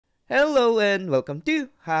Hello and welcome to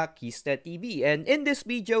Hakista TV, and in this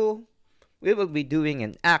video we will be doing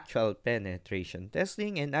an actual penetration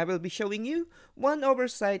testing, and I will be showing you one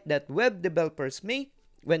oversight that web developers make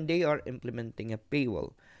when they are implementing a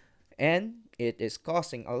paywall, and it is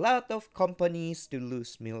causing a lot of companies to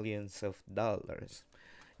lose millions of dollars.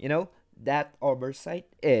 That oversight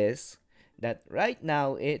is that right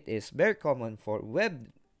now it is very common for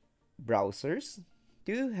web browsers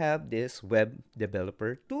to have this web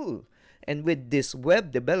developer tool. And with this web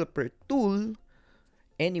developer tool,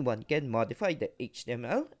 anyone can modify the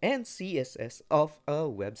HTML and CSS of a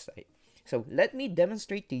website. So let me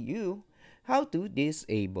demonstrate to you how to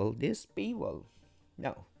disable this paywall.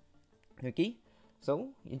 Now, okay, so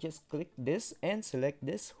you just click this and select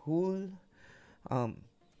this whole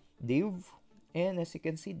div. And as you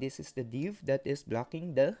can see, this is the div that is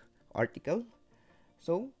blocking the article.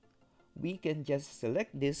 So we can just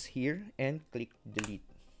select this here and click delete.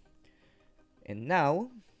 And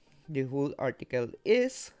now the whole article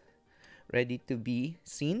is ready to be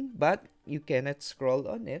seen, but you cannot scroll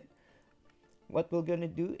on it. What we're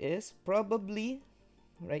gonna do is probably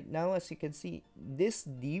right now, as you can see, this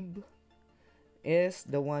div is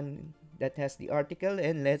the one that has the article,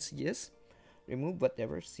 and let's just remove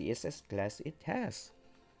whatever CSS class it has.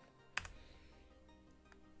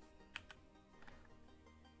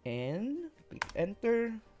 And click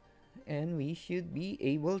enter, and we should be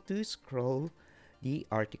able to scroll the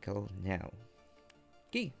article now.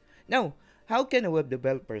 Okay, now how can a web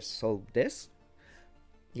developer solve this?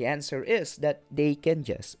 The answer is that they can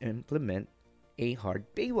just implement a hard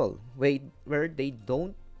paywall where they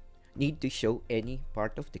don't need to show any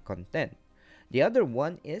part of the content. The other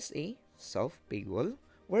one is a soft paywall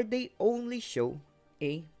where they only show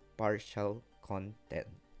a partial content.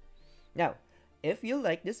 Now, if you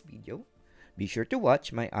like this video, be sure to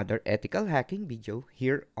watch my other ethical hacking video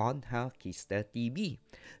here on Hakista TV.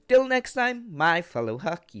 Till next time, my fellow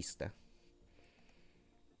Hakista.